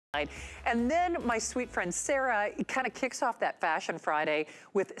And then my sweet friend Sarah kind of kicks off that Fashion Friday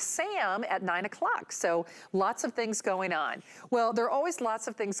with Sam at 9 o'clock. So lots of things going on. Well, there are always lots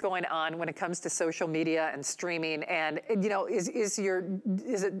of things going on when it comes to social media and streaming. And you know, is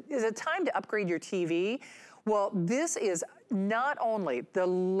it time to upgrade your TV? Well, this is not only the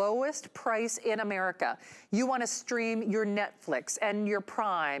lowest price in America. You want to stream your Netflix and your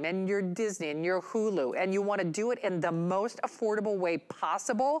Prime and your Disney and your Hulu, and you want to do it in the most affordable way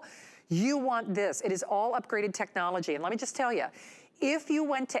possible. You want this. It is all upgraded technology. And let me just tell you, if you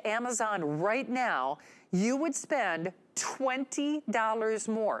went to Amazon right now, you would spend $20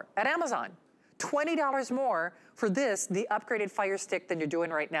 more at Amazon. $20 more for this, the upgraded Fire Stick, than you're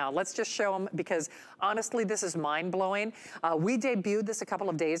doing right now. Let's just show them, because honestly, this is mind-blowing. We debuted this a couple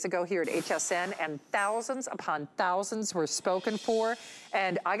of days ago here at HSN, and thousands upon thousands were spoken for.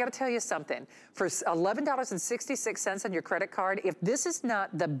 And I gotta tell you something, for $11.66 on your credit card, if this is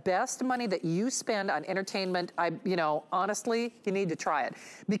not the best money that you spend on entertainment, you know, honestly, you need to try it,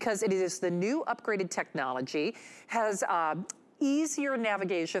 because it is the new upgraded technology, has easier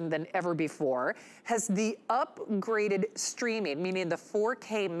navigation than ever before, has the upgraded streaming, meaning the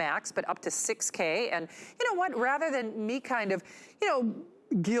 4K max, but up to 6K. And you know what, rather than me kind of, you know,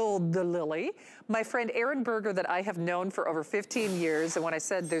 gild the lily, my friend Aaron Berger, that I have known for over 15 years, and when I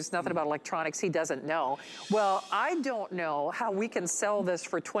said there's nothing about electronics he doesn't know, well, I don't know how we can sell this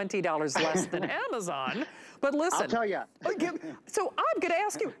for $20 less than Amazon. But listen, I'll tell you. So I'm gonna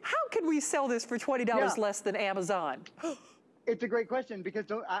ask you, how can we sell this for $20 less than Amazon? It's a great question, because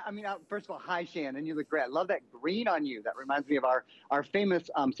first of all, hi Shannon, you look great. I love that green on you. That reminds me of our famous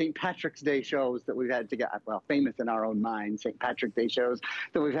St. Patrick's Day shows that we've had together. Well, famous in our own mind, St. Patrick's Day shows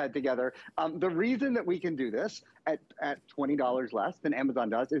that we've had together. The reason that we can do this at $20 less than Amazon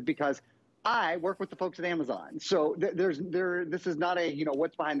does is because I work with the folks at Amazon. So this is not a, you know,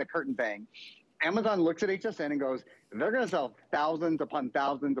 what's behind the curtain thing. Amazon looks at HSN and goes, they're going to sell thousands upon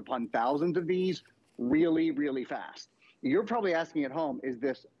thousands upon thousands of these really, really fast. You're probably asking at home, is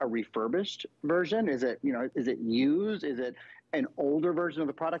this a refurbished version? Is it, you know, is it used? Is it an older version of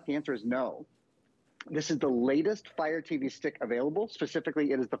the product? The answer is no. This is the latest Fire TV Stick available.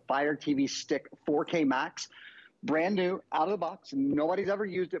 Specifically, it is the Fire TV Stick 4K Max. Brand new, out of the box. Nobody's ever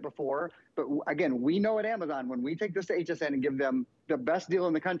used it before. But again, we know at Amazon, when we take this to HSN and give them the best deal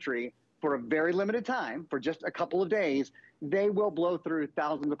in the country for a very limited time, for just a couple of days, they will blow through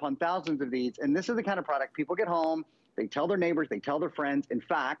thousands upon thousands of these. And this is the kind of product people get home, they tell their neighbors, they tell their friends. In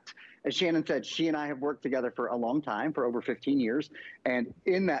fact, as Shannon said, she and I have worked together for a long time, for over 15 years. And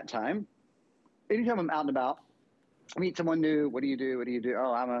in that time, anytime I'm out and about, I meet someone new. What do you do? What do you do?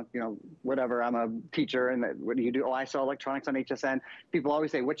 Oh, I'm a, you know, whatever. I'm a teacher. And what do you do? Oh, I sell electronics on HSN. People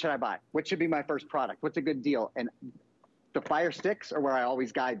always say, what should I buy? What should be my first product? What's a good deal? And the Fire Sticks are where I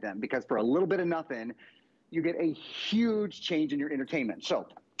always guide them, because for a little bit of nothing, you get a huge change in your entertainment. So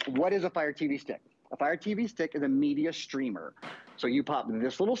what is a Fire TV Stick? A Fire TV Stick is a media streamer. So you pop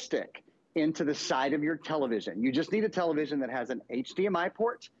this little stick into the side of your television. You just need a television that has an HDMI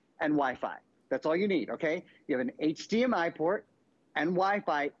port and Wi-Fi. That's all you need, okay? You have an HDMI port and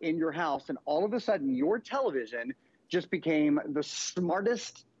Wi-Fi in your house, and all of a sudden your television just became the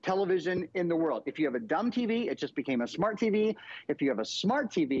smartest television in the world. If you have a dumb TV, it just became a smart TV. If you have a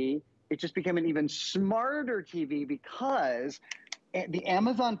smart TV, it just became an even smarter TV, because the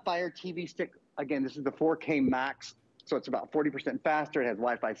Amazon Fire TV Stick, again, this is the 4K Max, so it's about 40% faster. It has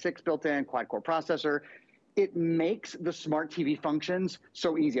Wi-Fi 6 built in, quad-core processor. It makes the smart TV functions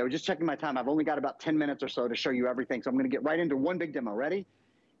so easy. I was just checking my time. I've only got about 10 minutes or so to show you everything, so I'm going to get right into one big demo. Ready?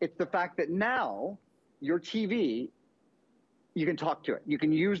 It's the fact that now your TV, you can talk to it. You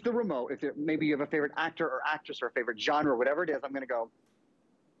can use the remote. If maybe you have a favorite actor or actress or a favorite genre, whatever it is, I'm going to go,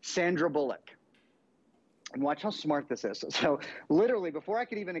 Sandra Bullock. And watch how smart this is. So literally, before I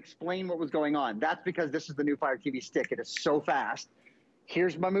could even explain what was going on, that's because this is the new Fire TV Stick. It is so fast.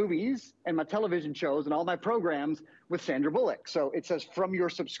 Here's my movies and my television shows and all my programs with Sandra Bullock. So it says from your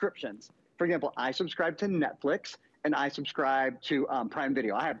subscriptions. For example, I subscribe to Netflix and I subscribe to Prime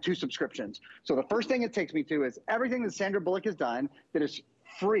Video. I have 2 subscriptions. So the first thing it takes me to is everything that Sandra Bullock has done that is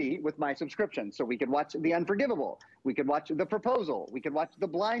free with my subscription. So we could watch The Unforgivable, we could watch The Proposal, we could watch The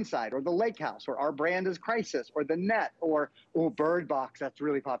Blind Side, or The Lake House, or Our Brand is Crisis, or The Net, or Bird Box, that's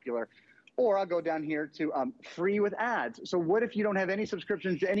really popular. Or I'll go down here to free with ads. So what if you don't have any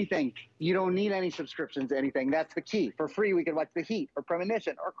subscriptions to anything? You don't need any subscriptions to anything. That's the key. For free, we can watch The Heat, or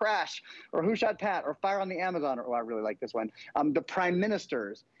Premonition, or Crash, or Who Shot Pat, or Fire on the Amazon, or I really like this one, The Prime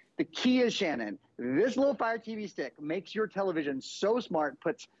Ministers. The key is, Shannon, this little Fire TV Stick makes your television so smart,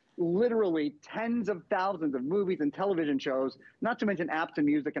 puts literally tens of thousands of movies and television shows, not to mention apps and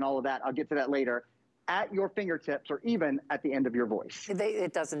music and all of that. I'll get to that later, at your fingertips or even at the end of your voice.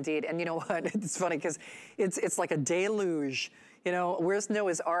 It does indeed. And you know what? It's funny because it's like a deluge. You know, where's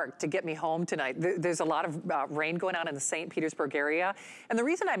Noah's Ark to get me home tonight? There's a lot of rain going on in the St. Petersburg area. And the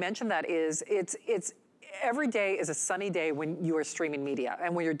reason I mention that is it's every day is a sunny day when you are streaming media.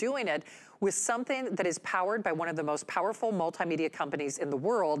 And when you're doing it with something that is powered by one of the most powerful multimedia companies in the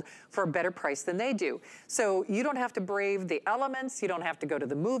world for a better price than they do. So you don't have to brave the elements. You don't have to go to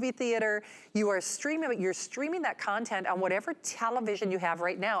the movie theater. You're streaming that content on whatever television you have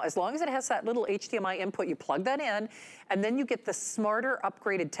right now. As long as it has that little HDMI input, you plug that in, and then you get the smarter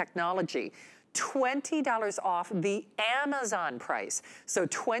upgraded technology. $20 off the Amazon price. So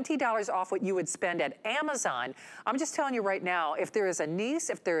 $20 off what you would spend at Amazon. I'm just telling you right now, if there is a niece,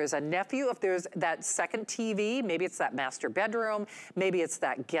 if there is a nephew, if there's that second TV, maybe it's that master bedroom, maybe it's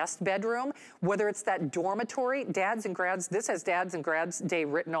that guest bedroom, whether it's that dormitory, dads and grads, this has Dads and Grads Day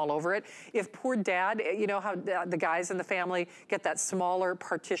written all over it. If poor dad, you know how the guys in the family get that smaller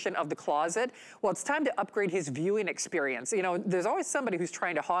partition of the closet? Well, it's time to upgrade his viewing experience. You know, there's always somebody who's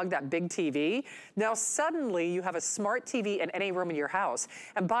trying to hog that big TV. Now suddenly you have a smart TV in any room in your house.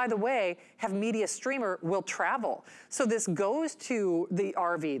 And by the way, Have Media Streamer will travel. So this goes to the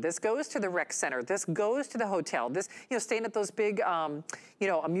RV, this goes to the rec center, this goes to the hotel, this, you know, staying at those big, you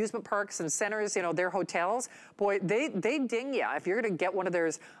know, amusement parks and centers, you know, their hotels. Boy, they ding ya. If you're gonna get one of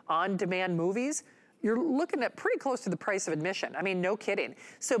theirs on-demand movies, you're looking at pretty close to the price of admission. I mean, no kidding.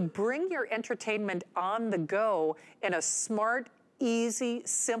 So bring your entertainment on the go in a smart, easy,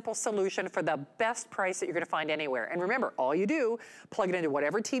 simple solution for the best price that you're gonna find anywhere. And remember, all you do, plug it into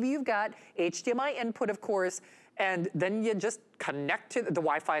whatever TV you've got, HDMI input, of course, and then you just connect to the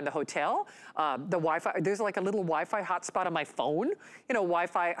Wi-Fi in the hotel. The Wi-Fi, there's like a little Wi-Fi hotspot on my phone, you know,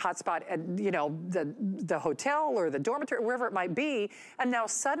 Wi-Fi hotspot at, you know, the hotel or the dormitory, wherever it might be. And now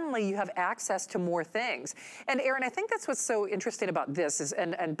suddenly you have access to more things. And Aaron, I think that's what's so interesting about this is,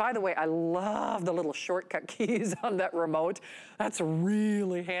 and by the way, I love the little shortcut keys on that remote. That's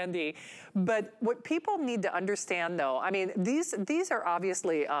really handy. But what people need to understand though, I mean, these are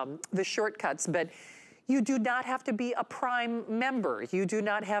obviously the shortcuts, but you do not have to be a Prime member. You do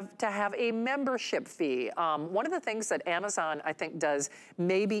not have to have a membership fee. One of the things that Amazon, I think, does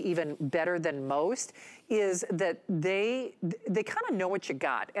maybe even better than most is that they kind of know what you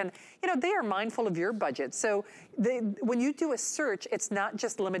got. And, you know, they are mindful of your budget. So when you do a search, it's not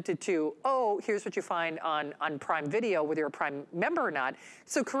just limited to, oh, here's what you find on Prime Video, whether you're a Prime member or not.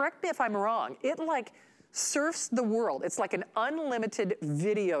 So correct me if I'm wrong. It like surfs the world. It's like an unlimited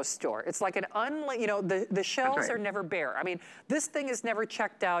video store. It's like an you know, the shelves are never bare. I mean, this thing is never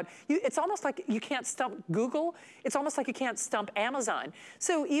checked out. It's almost like you can't stump Google. It's almost like you can't stump Amazon.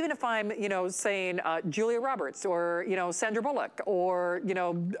 So even if I'm, you know, saying Julia Roberts or, you know, Sandra Bullock or, you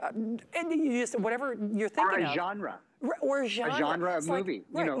know, and you just, whatever you're thinking of. Genre. Or genre. A genre of movie,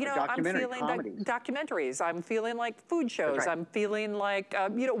 like, right, you know, documentary, I'm feeling comedies. like documentaries. I'm feeling like food shows. Right. I'm feeling like,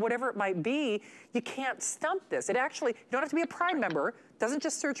 you know, whatever it might be. You can't stump this. It actually, you don't have to be a Prime member. Doesn't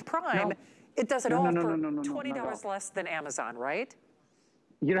just search Prime. No. It does it all for $20 less than Amazon, right?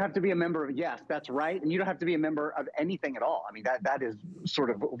 You don't have to be a member of, yes, that's right. And you don't have to be a member of anything at all. I mean, that is sort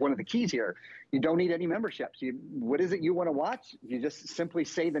of one of the keys here. You don't need any memberships. What is it you want to watch? You just simply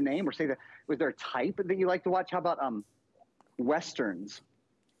say the name or say was there a type that you like to watch? How about Westerns?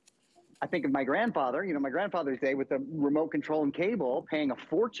 I think of my grandfather, you know, my grandfather's day with the remote control and cable, paying a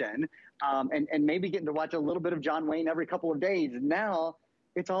fortune, and maybe getting to watch a little bit of John Wayne every couple of days. Now,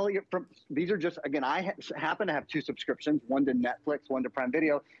 it's all from, these are just, again, I happen to have 2 subscriptions, one to Netflix, one to Prime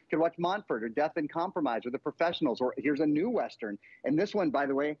Video. You can watch Montfort or Death and Compromise or The Professionals, or here's a new Western. And this one, by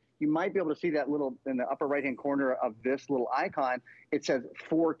the way, you might be able to see that little, in the upper right-hand corner of this little icon, it says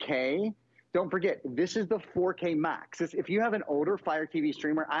 4K. Don't forget, this is the 4K Max. If you have an older Fire TV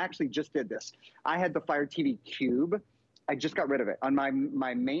streamer, I actually just did this. I had the Fire TV Cube. I just got rid of it. On my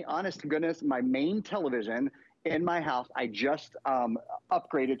main, honest to goodness, my main television in my house, I just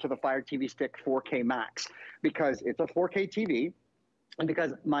upgraded to the Fire TV Stick 4K Max because it's a 4K TV, and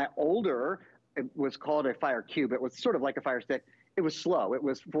because my older, it was called a Fire Cube. It was sort of like a Fire Stick. It was slow. It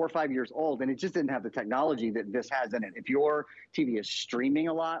was 4 or 5 years old, and it just didn't have the technology that this has in it. If your TV is streaming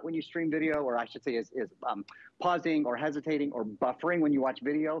a lot when you stream video, or I should say is pausing or hesitating or buffering when you watch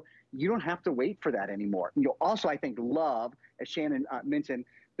video, you don't have to wait for that anymore. You'll also, I think, love, as Shannon mentioned,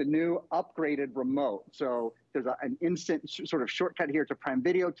 the new upgraded remote. So there's an instant sort of shortcut here to Prime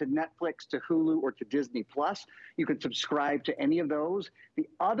Video, to Netflix, to Hulu, or to Disney Plus. You can subscribe to any of those. The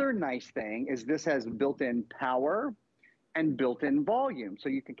other nice thing is this has built-in power and built-in volume. So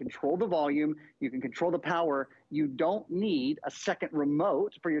you can control the volume, you can control the power. You don't need a second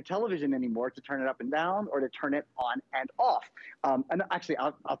remote for your television anymore to turn it up and down or to turn it on and off. And actually,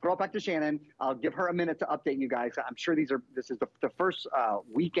 I'll throw it back to Shannon. I'll give her a minute to update you guys. I'm sure this is the first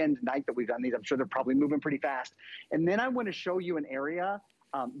weekend night that we've done these. I'm sure they're probably moving pretty fast. And then I want to show you an area.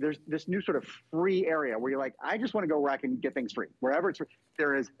 There's this new sort of free area where you're like, I just want to go where I can get things free. Wherever it's free,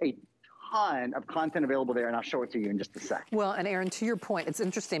 there is a ton of content available there, and I'll show it to you in just a sec. Well, and Aaron, to your point, it's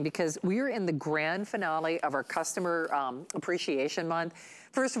interesting because we're in the grand finale of our Customer Appreciation Month.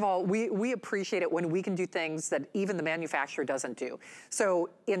 First of all, we appreciate it when we can do things that even the manufacturer doesn't do. So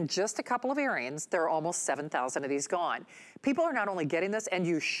in just a couple of airings, there are almost 7,000 of these gone. People are not only getting this, and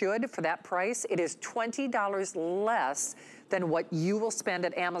you should, for that price, it is $20 less than what you will spend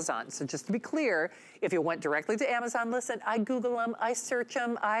at Amazon. So just to be clear, if you went directly to Amazon, listen, I Google them, I search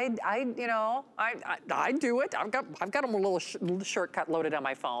them, I do it. I've got them a little shortcut loaded on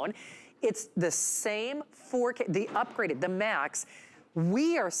my phone. It's the same 4K, the upgraded, the Max.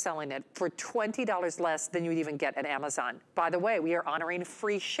 We are selling it for $20 less than you'd even get at Amazon. By the way, we are honoring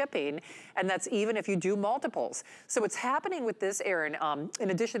free shipping, and that's even if you do multiples. So what's happening with this, Aaron, in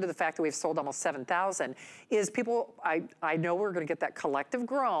addition to the fact that we've sold almost 7,000, is people, I know we're gonna get that collective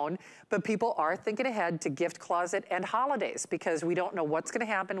groan, but people are thinking ahead to gift closet and holidays because we don't know what's gonna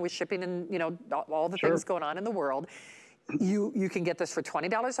happen with shipping and all the things going on in the world. You can get this for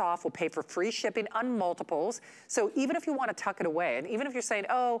 $20 off. We'll pay for free shipping on multiples. So even if you want to tuck it away, and even if you're saying,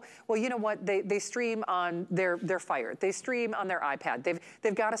 oh, well, you know what, they stream on their Fire, they stream on their iPad,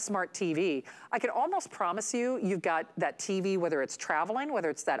 they've got a smart TV. I can almost promise you, you've got that TV, whether it's traveling, whether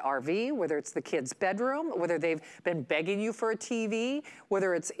it's that RV, whether it's the kid's bedroom, whether they've been begging you for a TV,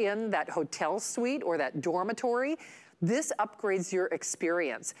 whether it's in that hotel suite or that dormitory. This upgrades your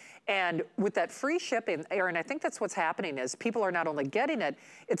experience. And with that free shipping, Aaron, I think that's what's happening is people are not only getting it,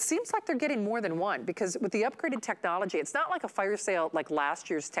 it seems like they're getting more than one because with the upgraded technology, it's not like a fire sale like last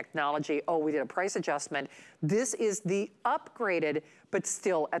year's technology, oh, we did a price adjustment. This is the upgraded, but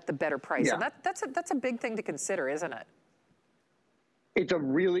still at the better price. Yeah. And that's a big thing to consider, isn't it? It's a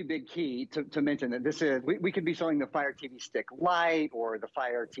really big key to mention that this is, we could be selling the Fire TV Stick Lite or the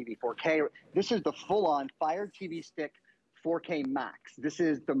Fire TV 4K. This is the full-on Fire TV Stick 4K Max. This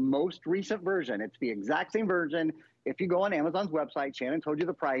is the most recent version. It's the exact same version. If you go on Amazon's website, Shannon told you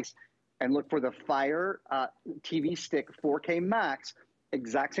the price, and look for the Fire TV Stick 4K Max,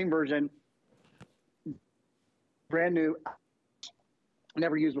 exact same version, brand new,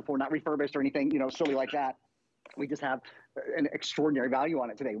 never used before, not refurbished or anything, silly like that. We just have an extraordinary value on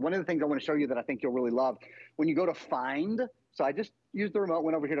it today. One of the things I want to show you that I think you'll really love, when you go to find, so I just used the remote,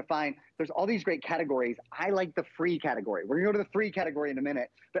 went over here to find, there's all these great categories. I like the free category. We're gonna go to the free category in a minute,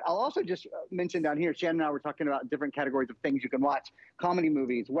 but I'll also just mention down here, Shannon and I were talking about different categories of things you can watch. Comedy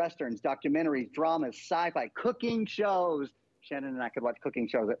movies, Westerns, documentaries, dramas, sci-fi, cooking shows. Shannon and I could watch cooking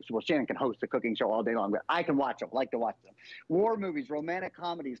shows. Well, Shannon can host a cooking show all day long, but I can watch them, like to watch them. War movies, romantic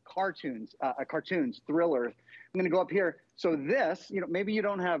comedies, cartoons, thrillers. I'm going to go up here. So this, maybe you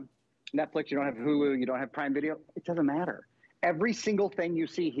don't have Netflix, you don't have Hulu, you don't have Prime Video. It doesn't matter. Every single thing you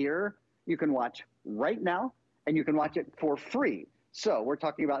see here, you can watch right now, and you can watch it for free. So we're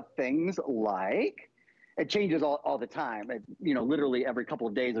talking about things like, it changes all the time. Literally every couple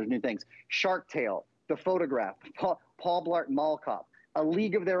of days, there's new things. Shark Tale, The Photograph, Paul Blart Mall Cop, A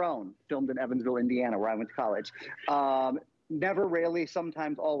League of Their Own, filmed in Evansville, Indiana, where I went to college. Never, Rarely,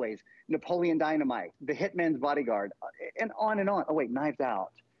 Sometimes, Always, Napoleon Dynamite, The Hitman's Bodyguard, and on and on. Oh wait, Knives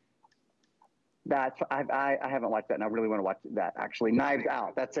Out. I haven't watched that, and I really want to watch that actually. Knives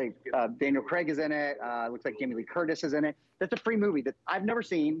Out. That's Daniel Craig is in it. Looks like Jamie Lee Curtis is in it. That's a free movie that I've never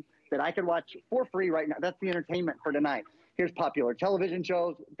seen that I could watch for free right now. That's the entertainment for tonight. Here's popular television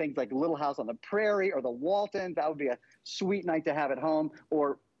shows, things like Little House on the Prairie or The Waltons. That would be a sweet night to have at home.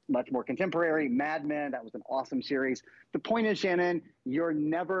 Or much more contemporary, Mad Men. That was an awesome series. The point is, Shannon, you're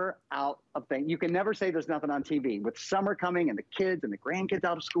never out of things. You can never say there's nothing on TV. With summer coming and the kids and the grandkids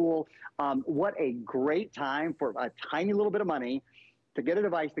out of school, what a great time for a tiny little bit of money to get a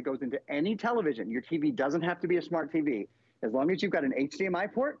device that goes into any television. Your TV doesn't have to be a smart TV. As long as you've got an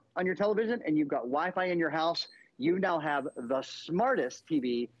HDMI port on your television and you've got Wi-Fi in your house, you now have the smartest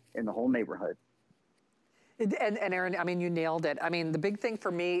TV in the whole neighborhood. And Aaron, I mean, you nailed it. I mean, the big thing for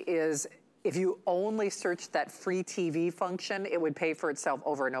me is if you only search that free TV function, it would pay for itself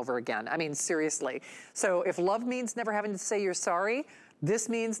over and over again. I mean, seriously. So if love means never having to say you're sorry, This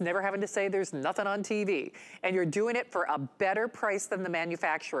means never having to say there's nothing on TV. And you're doing it for a better price than the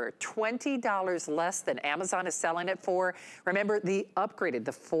manufacturer. $20 less than Amazon is selling it for. Remember, the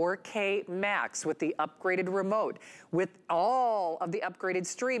 4K Max with the upgraded remote, with all of the upgraded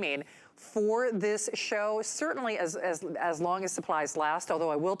streaming for this show, certainly as long as supplies last, although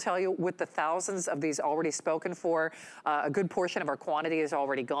I will tell you, with the thousands of these already spoken for, a good portion of our quantity is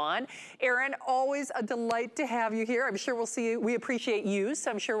already gone. Aaron, always a delight to have you here. I'm sure we'll see you. We appreciate you, so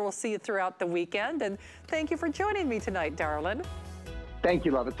I'm sure we'll see you throughout the weekend. And thank you for joining me tonight, darling. Thank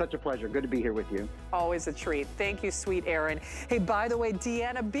you, love. It's such a pleasure. Good to be here with you. Always a treat. Thank you, sweet Aaron. Hey, by the way,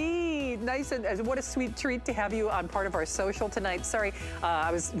 Deanna B, nice and what a sweet treat to have you on part of our social tonight. Sorry,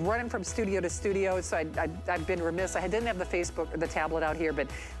 I was running from studio to studio, so I've been remiss. I didn't have the Facebook or the tablet out here, but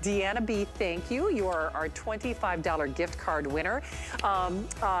Deanna B, thank you. You are our $25 gift card winner.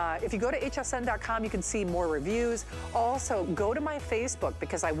 If you go to hsn.com, you can see more reviews. Also, go to my Facebook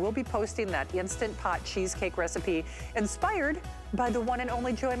because I will be posting that Instant Pot cheesecake recipe inspired by the one and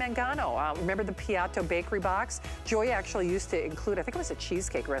only Joy Mangano. Remember the Piatto bakery box? Joy actually used to include, I think it was a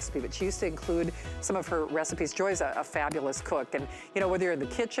cheesecake recipe, but she used to include some of her recipes. Joy's a fabulous cook. And you know, whether you're in the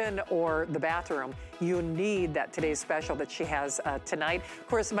kitchen or the bathroom, you need that today's special that she has tonight. Of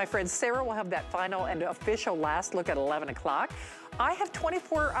course, my friend Sarah will have that final and official last look at 11 o'clock. I have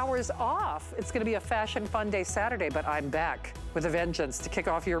 24 hours off. It's gonna be a fashion fun day Saturday, but I'm back with a vengeance to kick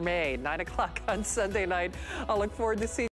off your May, 9 o'clock on Sunday night. I'll look forward to seeing